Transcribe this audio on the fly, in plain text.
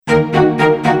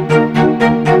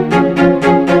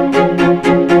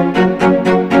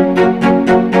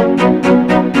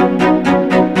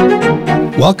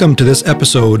Welcome to this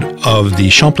episode of the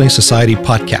Champlain Society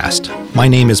podcast. My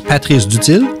name is Patrice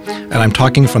Dutil, and I'm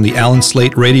talking from the Alan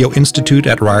Slate Radio Institute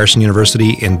at Ryerson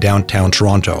University in downtown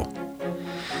Toronto.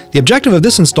 The objective of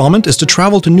this installment is to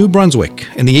travel to New Brunswick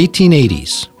in the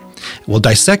 1880s. We'll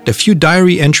dissect a few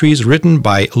diary entries written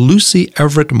by Lucy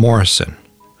Everett Morrison.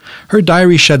 Her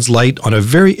diary sheds light on a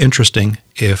very interesting,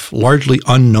 if largely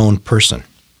unknown, person.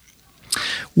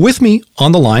 With me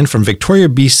on the line from Victoria,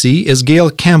 BC, is Gail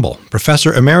Campbell,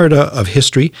 Professor Emerita of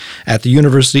History at the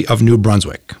University of New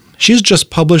Brunswick. She's just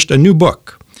published a new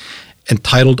book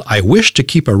entitled I Wish to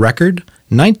Keep a Record,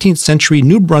 19th Century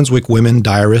New Brunswick Women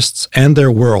Diarists and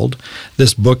Their World.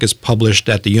 This book is published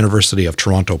at the University of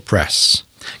Toronto Press.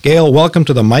 Gail, welcome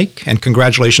to the mic and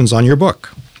congratulations on your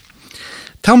book.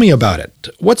 Tell me about it.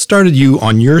 What started you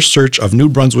on your search of New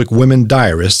Brunswick women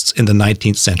diarists in the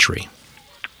 19th century?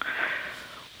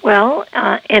 Well,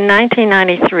 in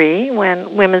 1993,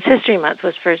 when Women's History Month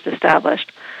was first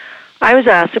established, I was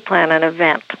asked to plan an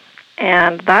event,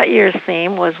 and that year's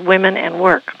theme was Women and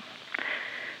Work.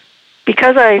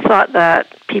 Because I thought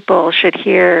that people should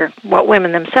hear what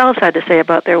women themselves had to say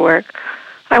about their work,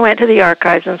 I went to the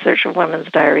archives in search of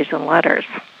women's diaries and letters.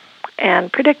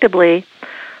 And predictably,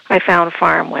 I found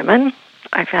farm women,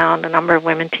 I found a number of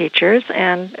women teachers,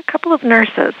 and a couple of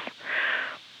nurses.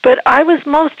 But I was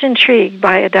most intrigued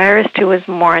by a diarist who was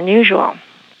more unusual,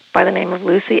 by the name of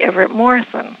Lucy Everett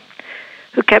Morrison,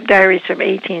 who kept diaries from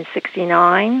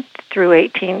 1869 through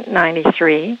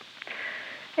 1893.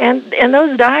 And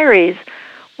those diaries,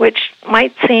 which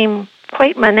might seem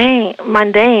quite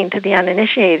mundane to the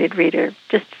uninitiated reader,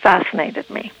 just fascinated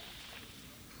me.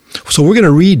 So we're going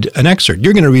to read an excerpt.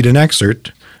 You're going to read an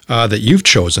excerpt that you've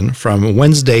chosen from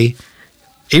Wednesday,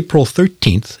 April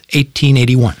 13th,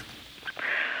 1881.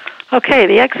 Okay,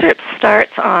 the excerpt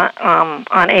starts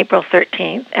on April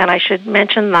 13th, and I should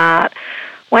mention that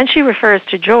when she refers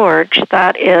to George,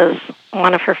 that is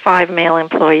one of her 5 male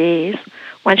employees.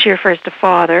 When she refers to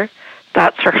father,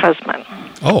 that's her husband.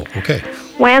 Oh, okay.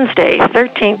 Wednesday,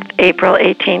 13th April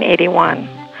 1881.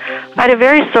 I had a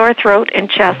very sore throat and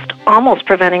chest, almost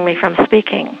preventing me from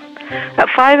speaking. At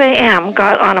 5 a.m.,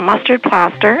 got on a mustard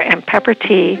plaster and pepper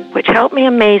tea, which helped me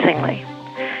amazingly.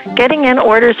 Getting in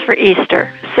orders for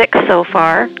Easter, 6 so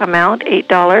far, amount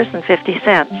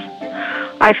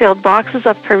 $8.50. I filled boxes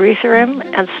of pyrethrum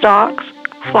and stalks,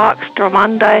 phlox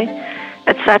Drummondi,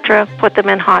 etc., put them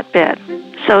in hotbed.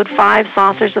 Sowed 5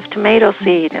 saucers of tomato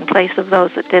seed in place of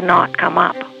those that did not come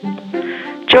up.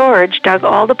 George dug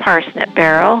all the parsnip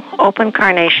barrel, open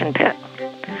carnation pit.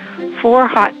 4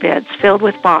 hotbeds filled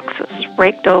with boxes,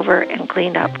 raked over and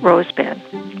cleaned up rose bed.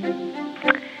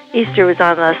 Easter was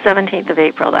on the 17th of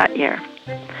April that year.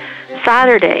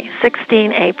 Saturday,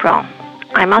 16 April.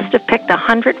 I must have picked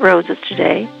 100 roses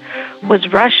today. Was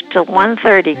rushed till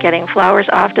 1:30 getting flowers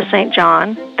off to St.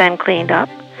 John, then cleaned up,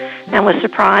 and was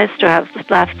surprised to have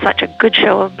left such a good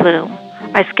show of bloom.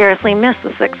 I scarcely missed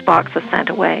the 6 boxes sent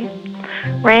away.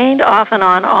 Rained off and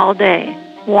on all day,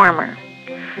 warmer.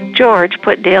 George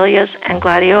put dahlias and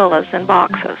gladiolas in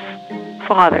boxes.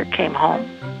 Father came home.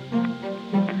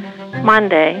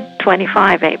 Monday,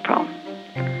 25 April.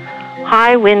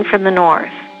 High wind from the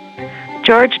north.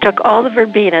 George took all the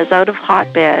verbenas out of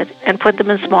hotbed and put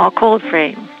them in small cold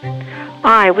frame.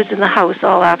 I was in the house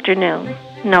all afternoon.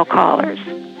 No callers.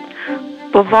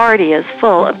 Bouvardia is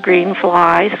full of green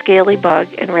fly, scaly bug,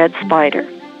 and red spider.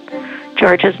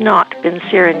 George has not been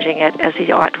syringing it as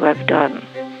he ought to have done.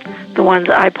 The ones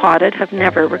I potted have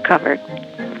never recovered.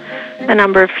 A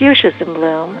number of fuchsias in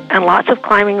bloom and lots of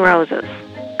climbing roses.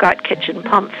 Got kitchen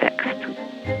pump fixed.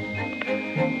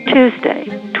 Tuesday,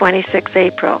 26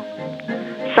 April.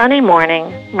 Sunny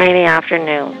morning, rainy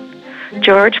afternoon.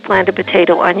 George planted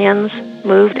potato onions,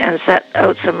 moved and set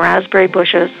out some raspberry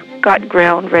bushes, got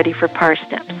ground ready for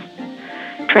parsnips.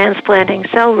 Transplanting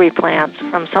celery plants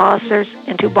from saucers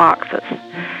into boxes.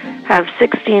 Have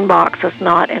 16 boxes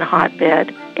not in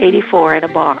hotbed, 84 in a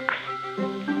box.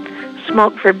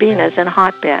 Smoked verbenas in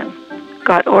hotbed.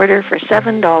 Got order for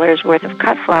 $7 worth of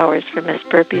cut flowers for Miss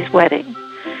Burpie's wedding,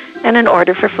 and an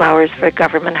order for flowers for a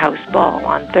government house ball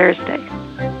on Thursday.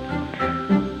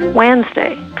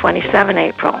 Wednesday, 27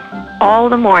 April. All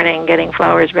the morning getting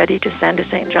flowers ready to send to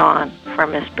St. John for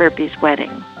Miss Burpie's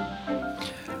wedding.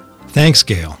 Thanks,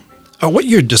 Gail. What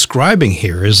you're describing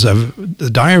here is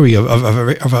the diary of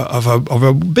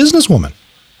a businesswoman.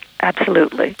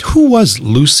 Absolutely. Who was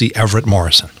Lucy Everett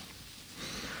Morrison?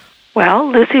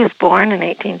 Well, Lucy was born in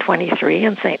 1823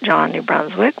 in St. John, New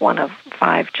Brunswick, one of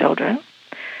 5 children.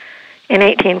 In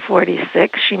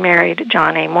 1846, she married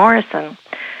John A. Morrison.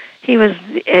 He was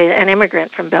an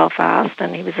immigrant from Belfast,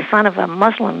 and he was the son of a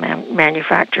Muslim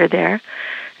manufacturer there.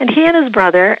 And he and his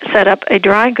brother set up a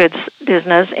dry goods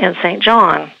business in St.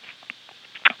 John.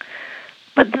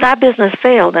 But that business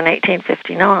failed in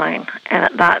 1859, and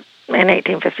in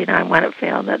 1859, when it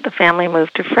failed, that the family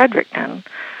moved to Fredericton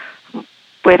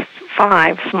with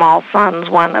 5 small sons,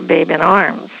 one a babe in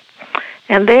arms.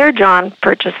 And there John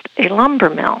purchased a lumber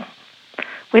mill.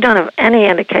 We don't have any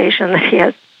indication that he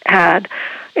has had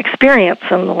experience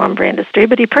in the lumber industry,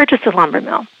 but he purchased a lumber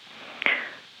mill.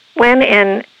 When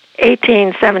in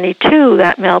 1872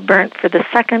 that mill burnt for the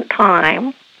second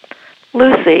time,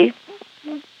 Lucy,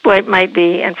 what might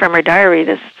be, and from her diary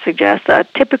this suggests, a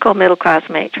typical middle-class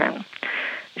matron.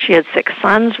 She had 6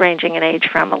 sons ranging in age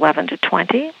from 11 to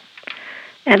 20.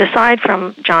 And aside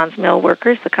from John's mill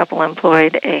workers, the couple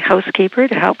employed a housekeeper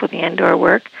to help with the indoor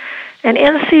work. And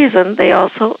in season, they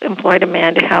also employed a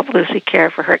man to help Lucy care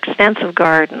for her extensive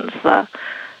gardens.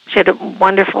 She had a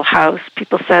wonderful house.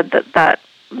 People said that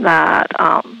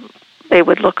they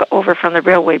would look over from the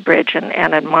railway bridge and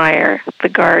admire the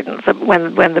gardens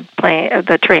when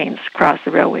the trains crossed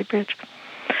the railway bridge.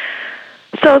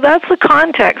 So that's the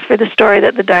context for the story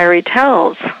that the diary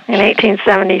tells. In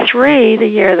 1873, the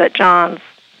year that John's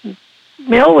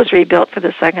mill was rebuilt for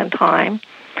the second time,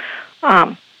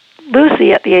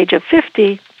 Lucy, at the age of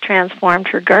 50, transformed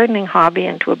her gardening hobby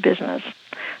into a business,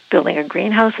 building a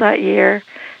greenhouse that year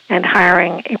and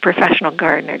hiring a professional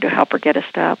gardener to help her get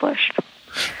established.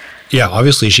 Yeah,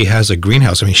 obviously she has a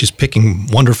greenhouse. I mean, she's picking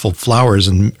wonderful flowers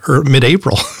in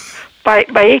mid-April. By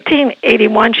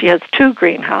 1881, she has 2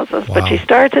 greenhouses, Wow. but she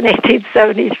starts in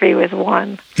 1873 with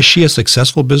 1. Is she a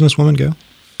successful businesswoman, Gail?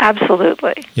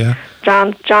 Absolutely. Yeah.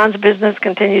 John's business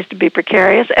continues to be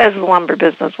precarious, as the lumber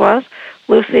business was.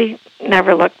 Lucy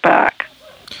never looked back.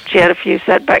 She had a few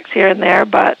setbacks here and there,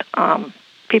 but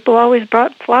people always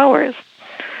brought flowers.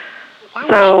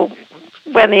 So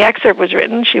when the excerpt was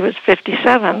written, she was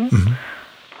 57.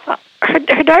 Mm-hmm.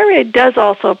 Her diary does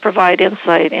also provide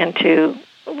insight into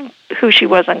who she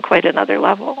was on quite another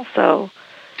level. So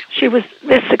she was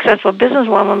this successful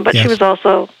businesswoman, but Yes. she was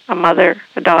also a mother,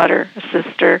 a daughter, a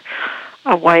sister,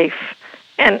 a wife,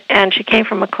 and she came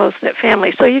from a close-knit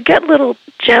family. So you get little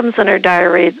gems in her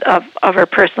diary of her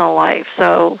personal life.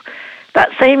 So that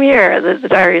same year, the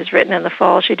diary is written in the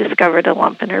fall, she discovered a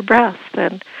lump in her breast,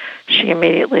 and she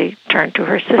immediately turned to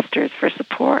her sisters for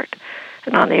support.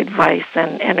 And on the advice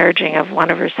and urging of one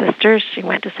of her sisters, she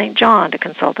went to St. John to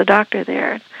consult a doctor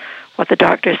there. What the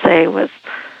doctors say was,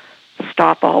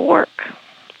 stop all work.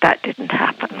 That didn't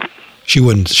happen. She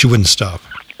wouldn't stop.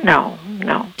 No.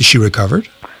 She recovered?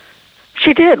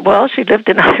 She did. Well, she lived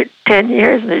another 10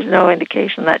 years, and there's no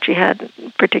indication that she had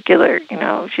particular,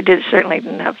 she certainly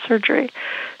didn't have surgery.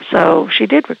 So she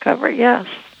did recover, yes.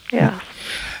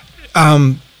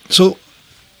 So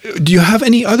do you have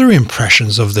any other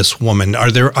impressions of this woman?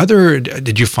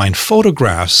 Did you find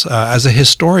photographs as a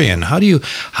historian? How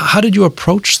did you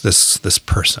approach this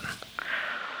person?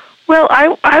 Well,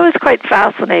 I was quite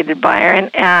fascinated by her,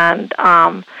 and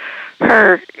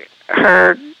her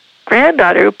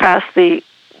granddaughter, who passed the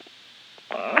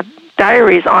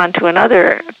diaries on to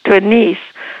a niece,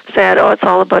 said, "Oh, it's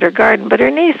all about her garden." But her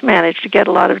niece managed to get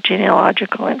a lot of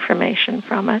genealogical information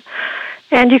from it,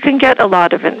 and you can get a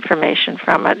lot of information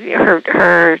from it.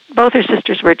 Both her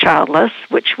sisters were childless,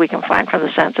 which we can find from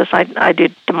the census. I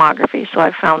did demography, so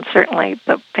I found certainly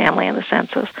the family in the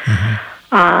census.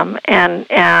 Mm-hmm.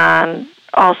 And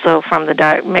also from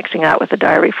the mixing that with the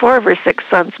diary, 4 of her 6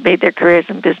 sons made their careers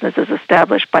in businesses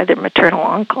established by their maternal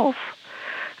uncles.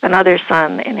 Another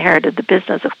son inherited the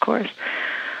business, of course.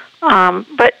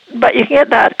 But you can get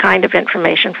that kind of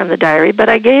information from the diary. But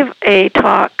I gave a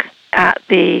talk at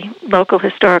the local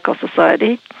historical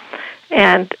society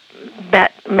and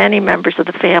met many members of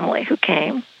the family who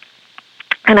came.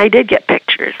 And I did get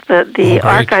pictures. The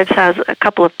archives has a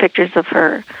couple of pictures of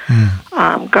her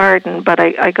garden, but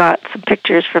I got some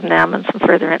pictures from them and some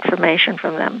further information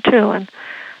from them, too. And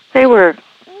they were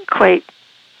quite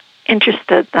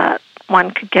interested that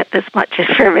one could get this much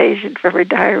information from her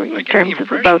diary in terms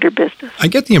of about her business. I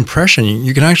get the impression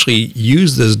you can actually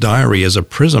use this diary as a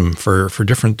prism for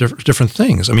different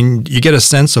things. I mean, you get a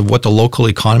sense of what the local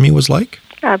economy was like.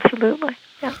 Absolutely,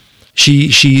 yeah.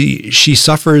 She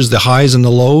suffers the highs and the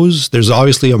lows. There's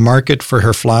obviously a market for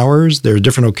her flowers. There are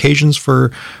different occasions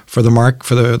for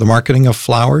the marketing of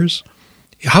flowers.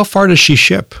 How far does she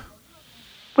ship?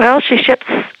 Well, she ships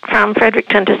from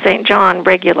Fredericton to St. John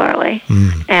regularly,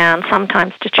 and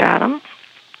sometimes to Chatham.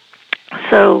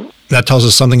 So that tells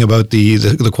us something about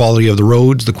the quality of the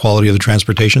roads, the quality of the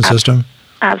transportation system.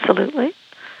 Absolutely.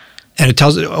 And it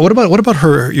tells. What about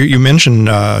her? You mentioned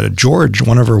George,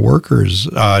 one of her workers.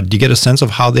 Do you get a sense of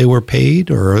how they were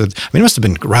paid? Or it must have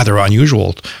been rather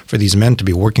unusual for these men to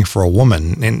be working for a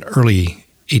woman in early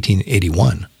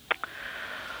 1881.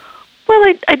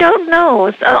 Well, I don't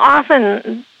know.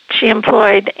 Often she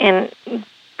employed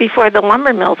before the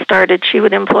lumber mill started, she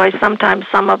would employ sometimes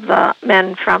some of the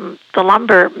men from the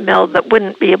lumber mill that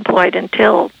wouldn't be employed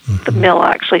until the mill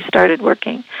actually started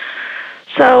working.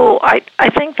 So I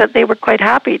think that they were quite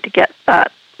happy to get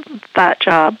that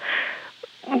job.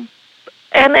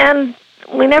 And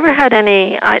we never had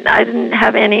any, I didn't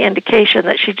have any indication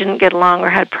that she didn't get along or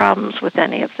had problems with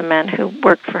any of the men who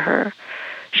worked for her.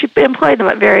 She employed them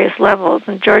at various levels,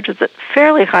 and George was at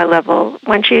fairly high level.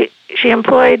 When she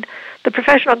employed the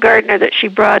professional gardener that she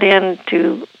brought in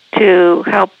to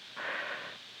help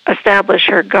establish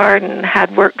her garden,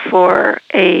 had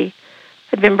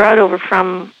been brought over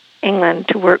from England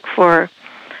to work for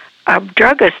a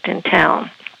druggist in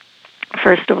town,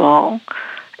 first of all,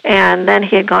 and then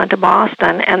he had gone to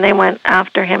Boston, and they went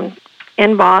after him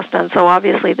in Boston, so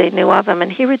obviously they knew of him,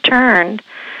 and he returned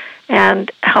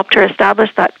and helped her establish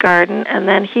that garden, and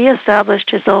then he established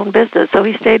his own business. So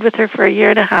he stayed with her for a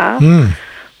year and a half,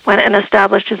 went and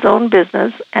established his own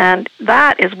business, and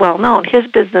that is well known. His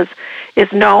business is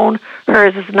known,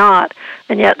 hers is not,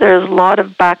 and yet there's a lot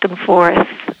of back and forth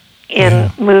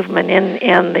in movement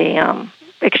in the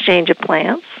exchange of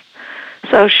plants.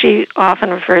 So she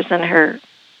often refers in her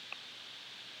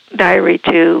diary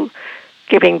to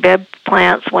giving Bibb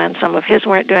plants when some of his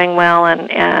weren't doing well,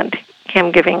 and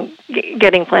him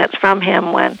getting plants from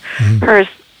him when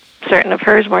certain of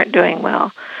hers weren't doing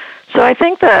well. So I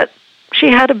think that she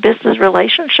had a business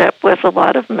relationship with a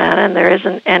lot of men, and there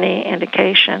isn't any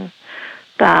indication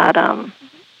that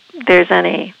there's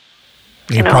any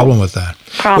problem with that.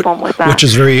 Which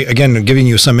is again, giving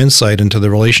you some insight into the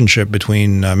relationship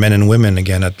between men and women,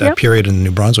 again, at that period in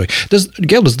New Brunswick. Does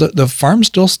the farm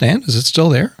still stand? Is it still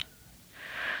there?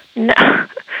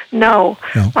 No.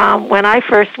 When I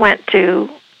first went to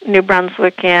New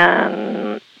Brunswick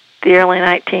in the early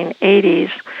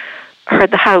 1980s,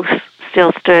 the house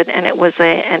still stood, and it was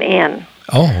an inn.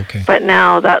 Oh, okay. But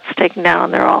now that's taken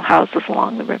down. They're all houses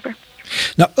along the river.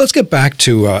 Now, let's get back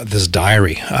to this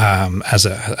diary as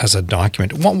a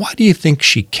document. Why do you think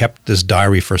she kept this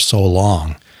diary for so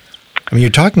long? I mean, you're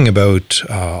talking about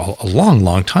a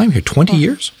long time here, 20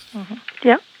 years? Mm-hmm.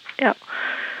 Yeah.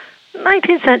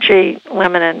 19th century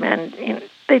women and men,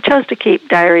 they chose to keep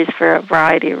diaries for a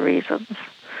variety of reasons.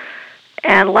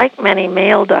 And like many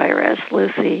male diarists,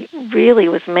 Lucy really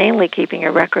was mainly keeping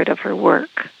a record of her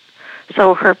work.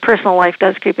 So her personal life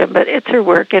does creep in, but it's her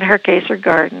work, in her case, her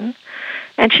garden.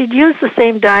 And she'd used the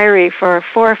same diary for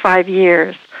 4 or 5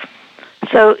 years.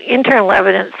 So internal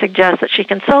evidence suggests that she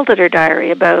consulted her diary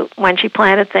about when she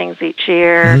planted things each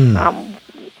year.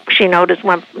 She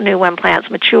knew when plants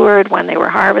matured, when they were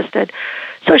harvested.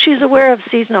 So she's aware of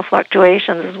seasonal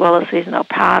fluctuations as well as seasonal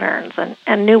patterns,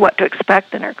 and knew what to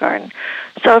expect in her garden.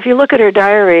 So if you look at her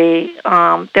diary,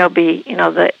 there'll be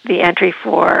the entry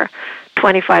for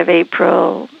 25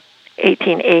 April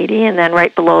 1880, and then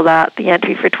right below that the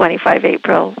entry for 25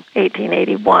 April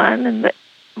 1881, and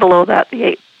below that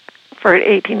the for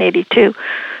 1882.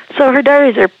 So her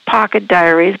diaries are pocket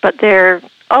diaries, but they're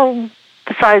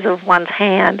the size of one's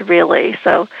hand, really.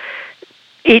 So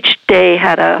each day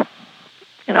had it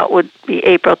would be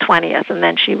April 20th, and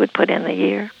then she would put in the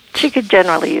year. She could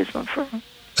generally use them for.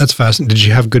 That's fascinating. Did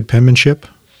she have good penmanship?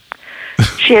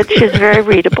 She's very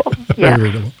readable. Yes. Very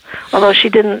readable. Although she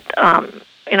didn't,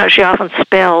 she often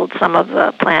spelled some of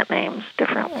the plant names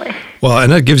differently. Well,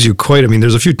 and that gives you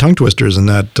there's a few tongue twisters in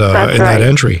that that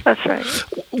entry. That's right.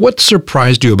 What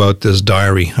surprised you about this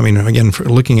diary? I mean, again, for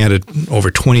looking at it over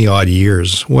 20-odd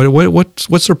years,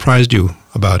 what surprised you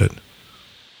about it?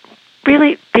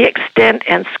 Really, the extent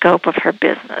and scope of her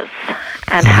business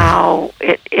and how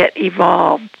it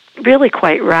evolved really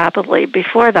quite rapidly.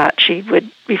 Before that,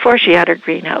 before she had her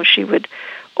greenhouse, she would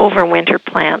overwinter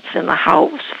plants in the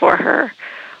house for her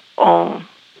own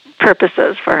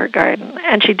purposes for her garden,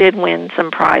 and she did win some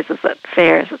prizes at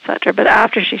fairs, etc. But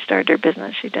after she started her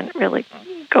business, she didn't really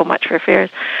go much for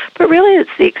fairs. But really, it's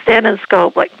the extent and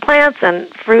scope, like plants and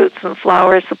fruits and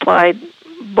flowers supplied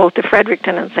both to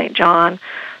Fredericton and St. John,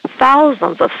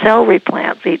 thousands of celery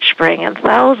plants each spring, and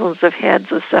thousands of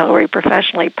heads of celery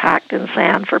professionally packed in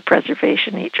sand for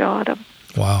preservation each autumn.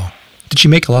 Wow. Did she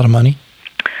make a lot of money?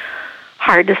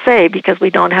 Hard to say because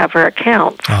we don't have her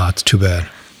accounts. Oh, it's too bad.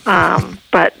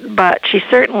 But she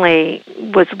certainly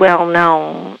was well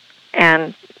known,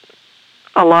 and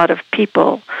a lot of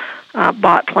people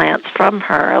bought plants from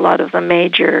her. A lot of the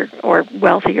major or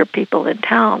wealthier people in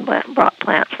town bought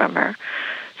plants from her.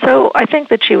 So I think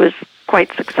that she was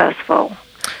quite successful.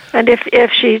 And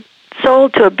if she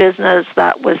sold to a business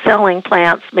that was selling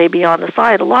plants maybe on the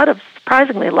side,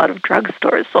 surprisingly, a lot of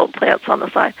drugstores sold plants on the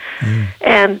side.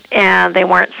 And they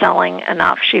weren't selling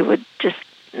enough. She would just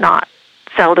not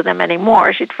sell to them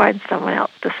anymore. She'd find someone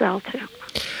else to sell to.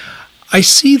 I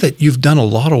see that you've done a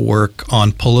lot of work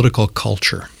on political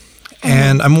culture.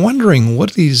 And I'm wondering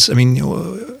what these,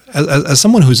 as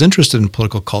someone who's interested in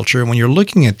political culture, when you're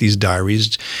looking at these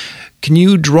diaries, can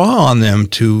you draw on them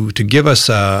to give us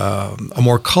a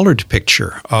more colored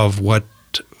picture of what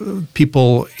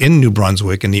people in New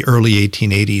Brunswick in the early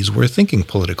 1880s were thinking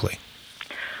politically?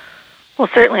 Well,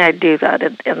 certainly I do that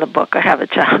in the book. I have a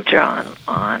chapter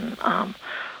on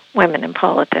women in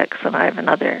politics, and I have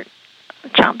another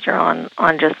chapter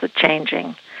on just the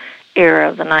changing era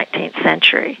of the 19th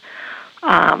century.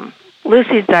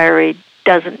 Lucy's diary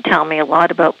doesn't tell me a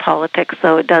lot about politics,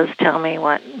 though it does tell me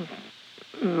what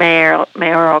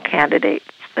mayoral candidates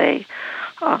they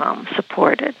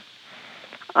supported.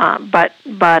 But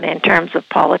in terms of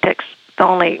politics, the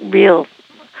only real,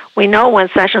 we know when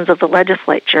sessions of the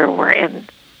legislature were in.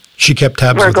 She kept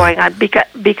tabs. Were going on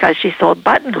because she sold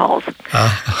buttonholes,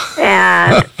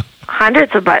 and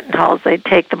hundreds of buttonholes. They'd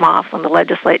take them off when the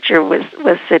legislature was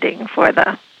sitting for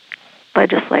the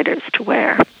legislators to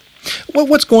wear. Well,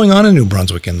 what's going on in New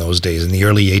Brunswick in those days, in the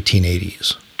early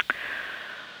 1880s?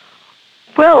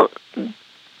 Well,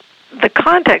 the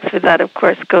context for that, of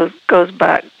course, goes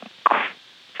back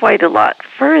quite a lot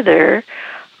further.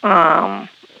 I'm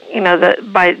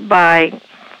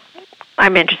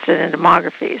interested in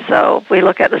demography, so if we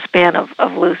look at the span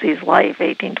of Lucy's life,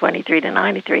 1823 to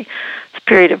 93, it's a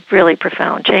period of really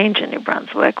profound change in New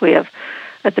Brunswick. We have,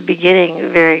 at the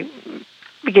very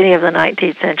beginning of the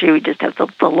 19th century, we just have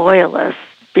the Loyalists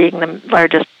being the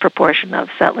largest proportion of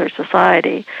settler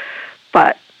society.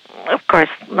 But, of course,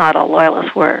 not all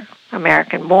Loyalists were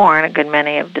American-born. A good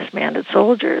many of disbanded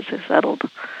soldiers who settled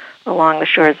along the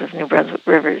shores of New Brunswick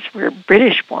rivers were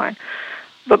British-born.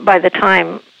 But by the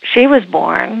time she was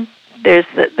born, there's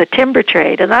the timber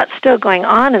trade, and that's still going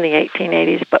on in the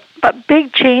 1880s, but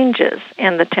big changes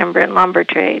in the timber and lumber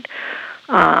trade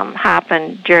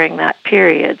happened during that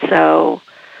period. So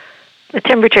the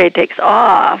timber trade takes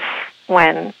off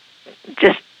when,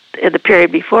 just in the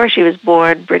period before she was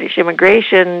born, British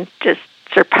immigration just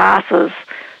surpasses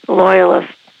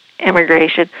Loyalist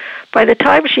immigration. By the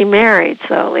time she married,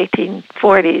 so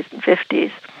 1840s and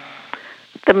 50s,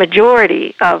 the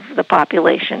majority of the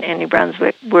population in New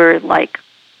Brunswick were like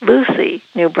Lucy,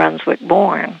 New Brunswick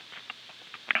born.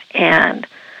 And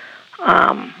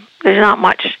there's not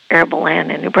much arable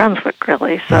land in New Brunswick,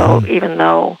 really. So even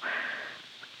though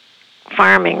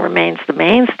farming remains the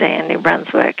mainstay in New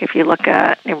Brunswick, if you look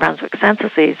at New Brunswick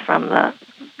censuses from the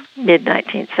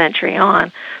mid-19th century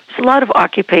on, there's a lot of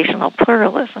occupational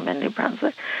pluralism in New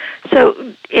Brunswick.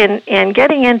 So in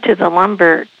getting into the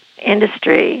lumber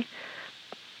industry,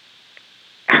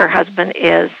 her husband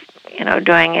is,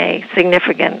 doing a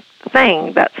significant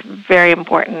thing that's very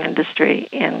important industry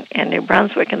in New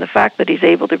Brunswick, and the fact that he's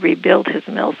able to rebuild his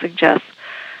mill suggests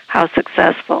how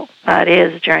successful that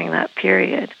is during that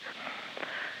period.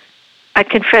 At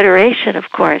Confederation, of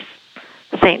course,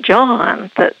 St. John,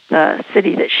 the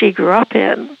city that she grew up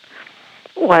in,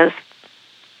 was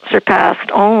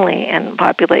surpassed only in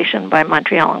population by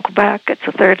Montreal and Quebec. It's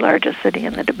the third largest city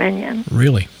in the Dominion.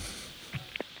 Really?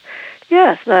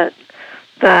 Yes, the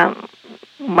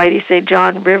mighty St.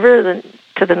 John River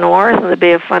to the north and the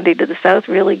Bay of Fundy to the south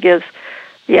really gives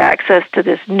the access to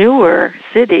this newer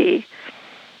city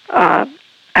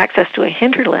access to a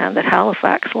hinterland that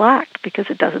Halifax lacked because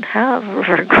it doesn't have a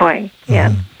river going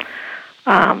in.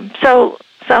 So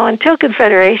until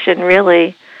Confederation,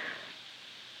 really,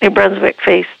 New Brunswick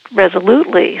faced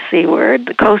resolutely seaward.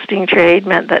 The coasting trade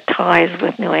meant that ties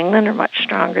with New England are much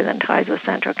stronger than ties with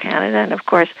central Canada. And, of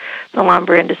course, the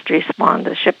lumber industry spawned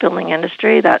the shipbuilding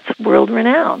industry. That's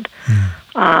world-renowned.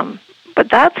 But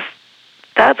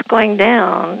that's going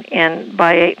down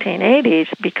by 1880s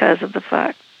because of the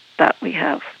fact that we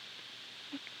have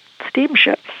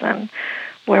steamships and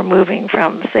we're moving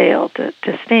from sail to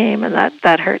steam, and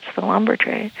that hurts the lumber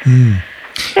trade.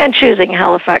 And choosing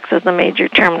Halifax as the major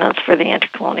terminus for the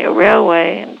Intercolonial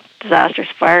Railway and disastrous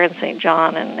fire in St.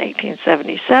 John in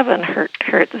 1877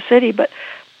 hurt the city. But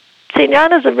St.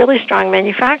 John is a really strong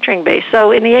manufacturing base.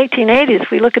 So in the 1880s,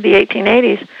 if we look at the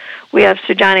 1880s, we have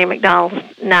Sir John A. Macdonald's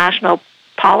national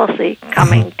policy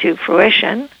coming to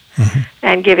fruition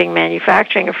and giving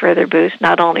manufacturing a further boost,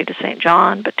 not only to St.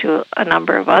 John, but to a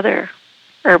number of other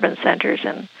urban centers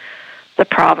in the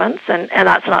province. And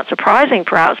that's not surprising,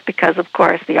 perhaps, because, of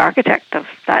course, the architect of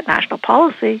that national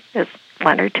policy is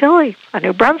Leonard Tilley, a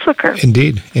New Brunswicker.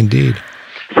 Indeed.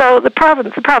 So the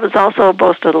province also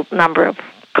boasted a number of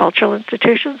cultural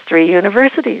institutions, 3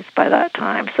 universities by that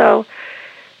time. So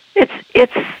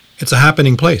it's a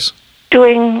happening place.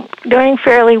 Doing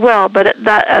fairly well, but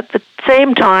at the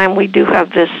same time, we do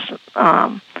have this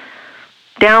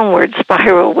downward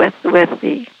spiral with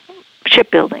the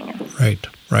shipbuilding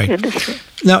industry.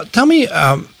 Now, tell me,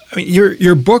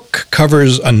 your book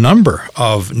covers a number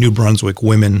of New Brunswick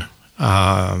women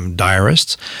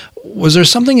diarists. Was there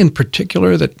something in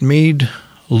particular that made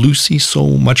Lucy so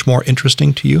much more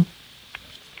interesting to you?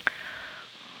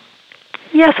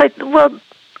 Yes,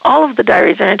 all of the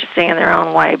diaries are interesting in their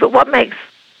own way, but what makes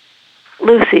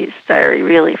Lucy's diary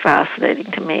really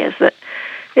fascinating to me is that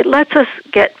it lets us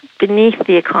get beneath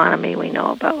the economy we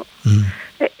know about.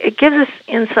 It gives us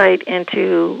insight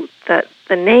into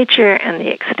the nature and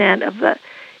the extent of the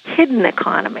hidden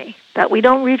economy that we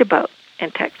don't read about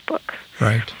in textbooks.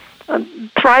 Right.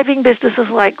 Thriving businesses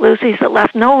like Lucy's that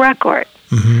left no record,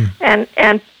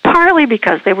 and partly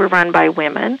because they were run by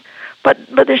women, but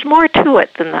there's more to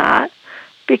it than that,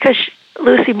 because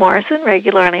Lucy Morrison,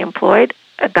 regularly employed,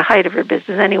 at the height of her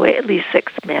business anyway, at least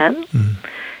 6 men,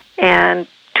 and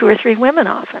 2 or 3 women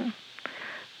often.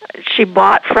 She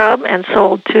bought from and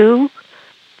sold to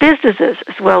businesses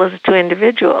as well as to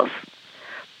individuals.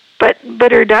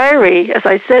 But her diary, as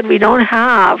I said, we don't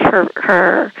have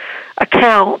her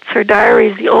accounts. Her diary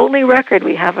is the only record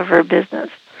we have of her business.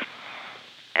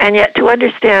 And yet to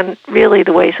understand really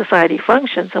the way society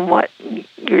functions and what you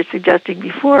were suggesting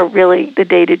before, really the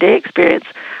day-to-day experience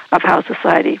of how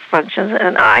society functions,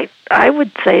 and I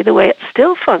would say the way it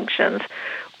still functions,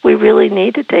 we really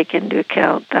need to take into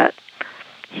account that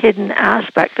hidden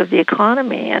aspect of the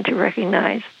economy and to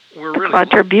recognize the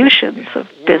contributions of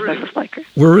businesses like her.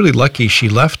 We're really lucky she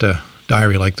left a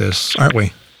diary like this, aren't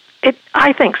we?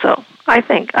 I think so. I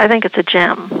think it's a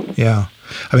gem. Yeah.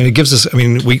 I mean, it gives us,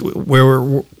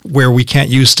 where we can't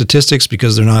use statistics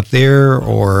because they're not there,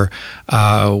 or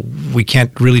we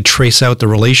can't really trace out the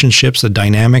relationships, the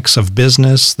dynamics of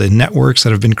business, the networks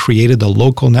that have been created, the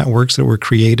local networks that were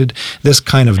created. This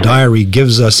kind of diary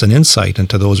gives us an insight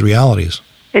into those realities.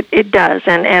 It does,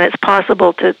 and it's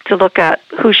possible to look at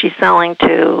who she's selling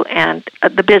to, and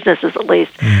the businesses at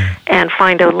least, and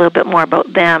find out a little bit more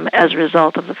about them as a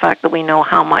result of the fact that we know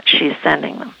how much she's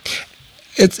sending them.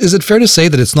 Is it fair to say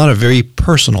that it's not a very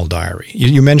personal diary?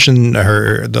 You mentioned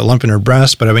the lump in her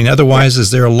breast, but I mean, otherwise,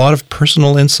 is there a lot of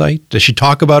personal insight? Does she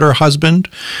talk about her husband?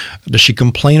 Does she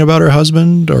complain about her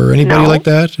husband or anybody like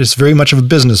that? It's very much of a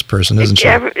business person, isn't she?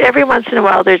 Every once in a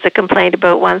while, there's a complaint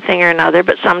about one thing or another,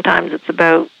 but sometimes it's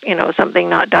about something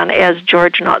not done as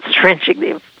George not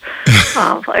stringently.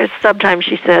 Sometimes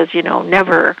she says,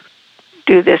 never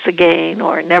do this again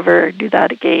or never do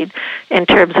that again, in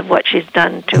terms of what she's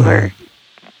done to her.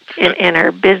 In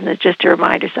her business, just to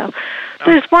remind herself.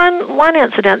 There's one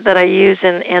incident that I use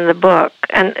in the book,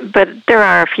 but there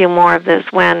are a few more of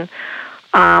this, when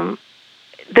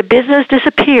the business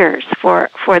disappears for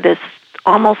this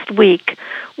almost week,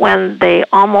 when they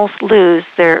almost lose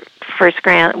their first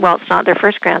it's not their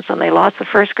first grandson, they lost the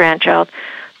first grandchild.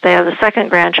 They have the second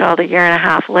grandchild a year and a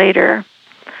half later,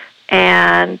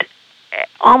 and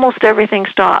almost everything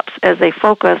stops as they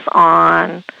focus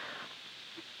on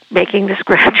making this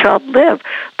grandchild live.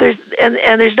 There's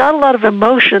not a lot of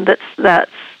emotion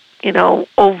that's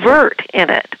overt in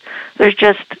it. There's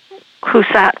just who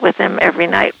sat with him every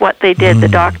night, what they did. The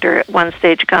doctor at one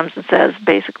stage comes and says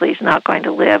basically he's not going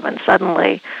to live, and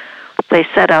suddenly they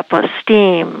set up a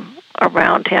steam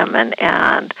around him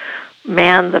and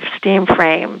man the steam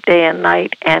frame day and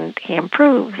night, and he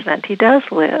improves and he does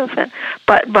live.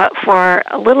 But for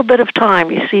a little bit of time,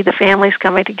 you see the families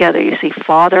coming together. You see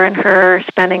father and her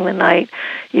spending the night.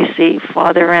 You see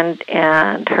father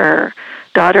and her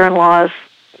daughter-in-law's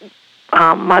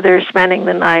mother spending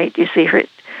the night. You see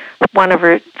one of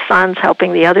her sons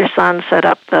helping the other son set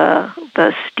up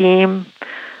the steam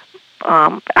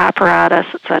apparatus,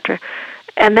 etc.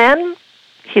 And then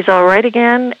he's all right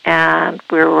again, and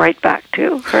we're right back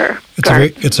to her.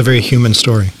 It's a very human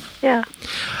story. Yeah.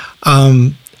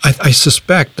 I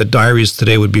suspect that diaries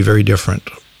today would be very different.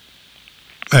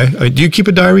 Do you keep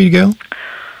a diary, Gail?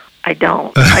 I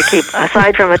don't. I keep,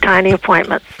 aside from a tiny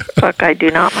appointments book, I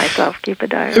do not myself keep a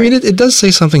diary. I mean, it does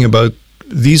say something about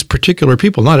these particular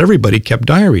people. Not everybody kept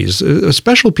diaries.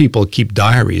 Special people keep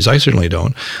diaries. I certainly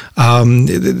don't.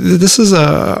 This is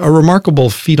a remarkable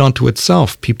feat unto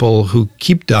itself. People who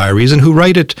keep diaries and who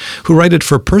write it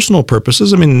for personal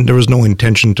purposes. I mean, there was no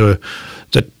intention to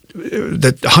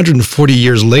that 140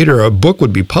 years later a book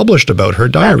would be published about her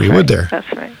diary, would there?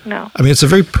 That's right. No. I mean, it's a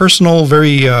very personal,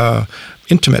 very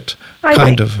intimate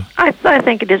kind of. I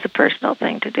think it is a personal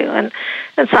thing to do, and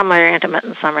some are intimate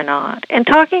and some are not. In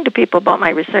talking to people about my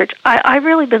research, I've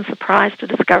really been surprised to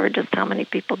discover just how many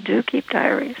people do keep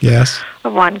diaries. Yes.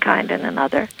 Of one kind and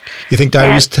another. You think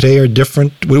diaries today are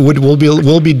different?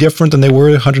 Will be different than they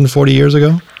were 140 years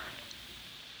ago?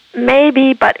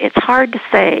 Maybe, but it's hard to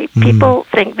say. People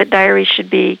think that diaries should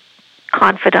be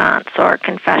confidants or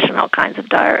confessional kinds of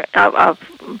of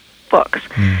books,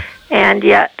 and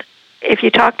yet, if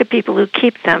you talk to people who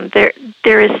keep them,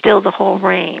 there is still the whole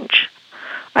range.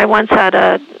 I once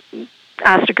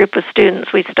asked a group of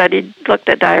students. We looked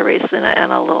at diaries in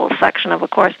a little section of a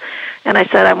course, and I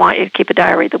said, I want you to keep a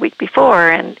diary the week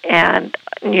before, and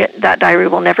that diary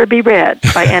will never be read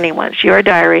by anyone. It's your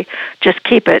diary. Just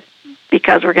keep it,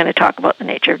 because we're going to talk about the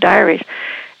nature of diaries.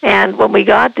 And when we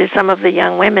got there, some of the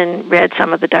young women read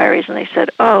some of the diaries, and they said,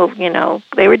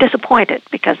 they were disappointed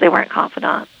because they weren't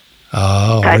confidant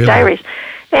really? diaries.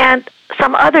 And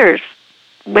some others,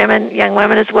 young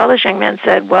women as well as young men,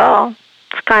 said, well,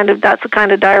 that's the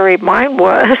kind of diary mine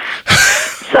was.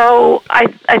 So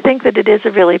I think that it is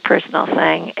a really personal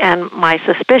thing, and my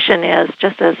suspicion is,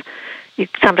 just as you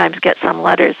sometimes get some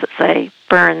letters that say,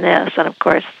 burn this, and of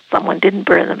course someone didn't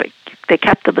burn them, but they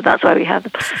kept them, but that's why we have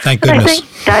them. Thank goodness. I think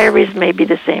diaries may be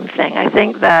the same thing. I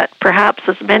think that perhaps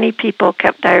as many people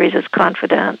kept diaries as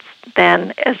confidants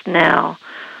then as now,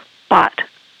 but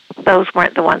those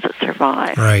weren't the ones that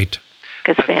survived. Right.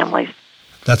 Because families.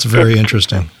 That's very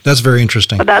interesting. That's very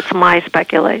interesting. But that's my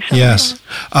speculation. Yes.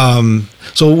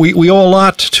 So we owe a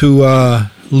lot to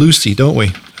Lucy, don't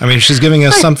we? I mean, she's giving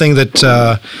us something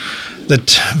that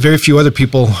very few other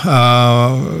people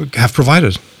have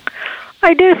provided.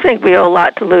 I do think we owe a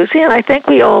lot to Lucy, and I think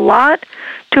we owe a lot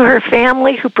to her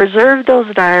family who preserved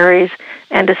those diaries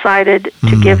and decided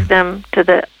to give them to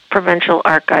the Provincial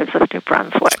Archives of New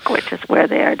Brunswick, which is where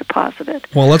they are deposited.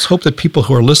 Well, let's hope that people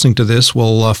who are listening to this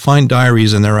will find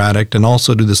diaries in their attic and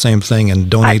also do the same thing and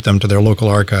donate them to their local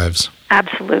archives.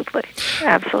 Absolutely.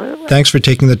 Absolutely. Thanks for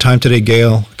taking the time today,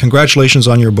 Gail. Congratulations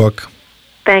on your book.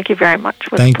 Thank you very much.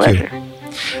 It was Thank a pleasure. you.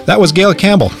 That was Gail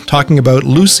Campbell talking about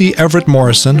Lucy Everett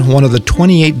Morrison, one of the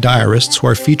 28 diarists who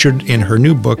are featured in her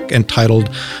new book entitled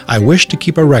I Wish to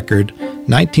Keep a Record,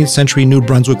 19th Century New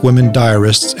Brunswick Women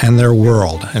Diarists and Their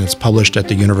World, and it's published at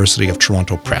the University of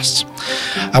Toronto Press.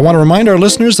 I want to remind our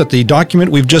listeners that the document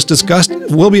we've just discussed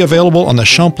will be available on the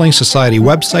Champlain Society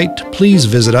website. Please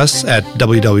visit us at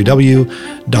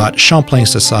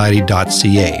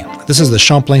www.champlainsociety.ca. This is the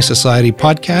Champlain Society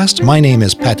podcast. My name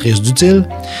is Patrice Dutil.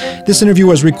 This interview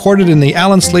was recorded in the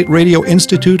Allen Slate Radio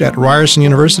Institute at Ryerson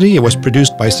University. It was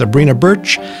produced by Sabrina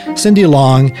Birch, Cindy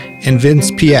Long, and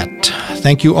Vince Piette.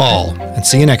 Thank you all, and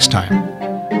see you next time.